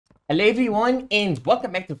Hello everyone and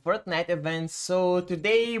welcome back to Fortnite events. So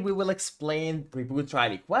today we will explain Reboot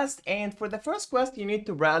Rally quest, and for the first quest you need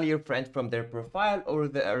to rally your friend from their profile or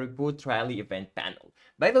the Reboot Rally event panel.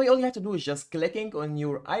 By the way, all you have to do is just clicking on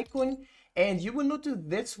your icon and you will notice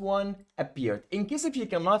this one appeared. In case if you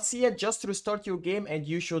cannot see it, just restart your game and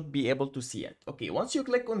you should be able to see it. Okay, once you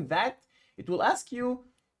click on that, it will ask you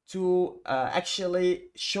to actually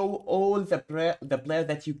show all the players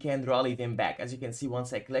that you can rally them back. As you can see,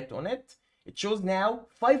 once I clicked on it, it shows now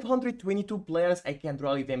 522 players I can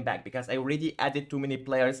rally them back because I already added too many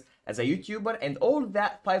players as a YouTuber, and all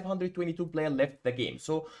that 522 players left the game.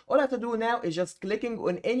 So all I have to do now is just clicking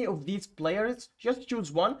on any of these players, just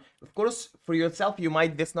choose one. Of course, for yourself, you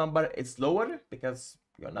might this number is lower because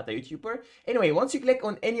you're not a YouTuber. Anyway, once you click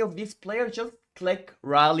on any of these players, just click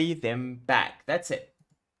rally them back. That's it.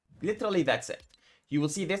 Literally, that's it. You will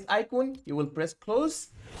see this icon, you will press close,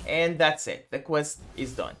 and that's it. The quest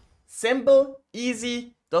is done. Simple,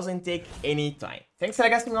 easy, doesn't take any time. Thanks a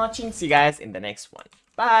lot guys for watching. See you guys in the next one.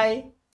 Bye!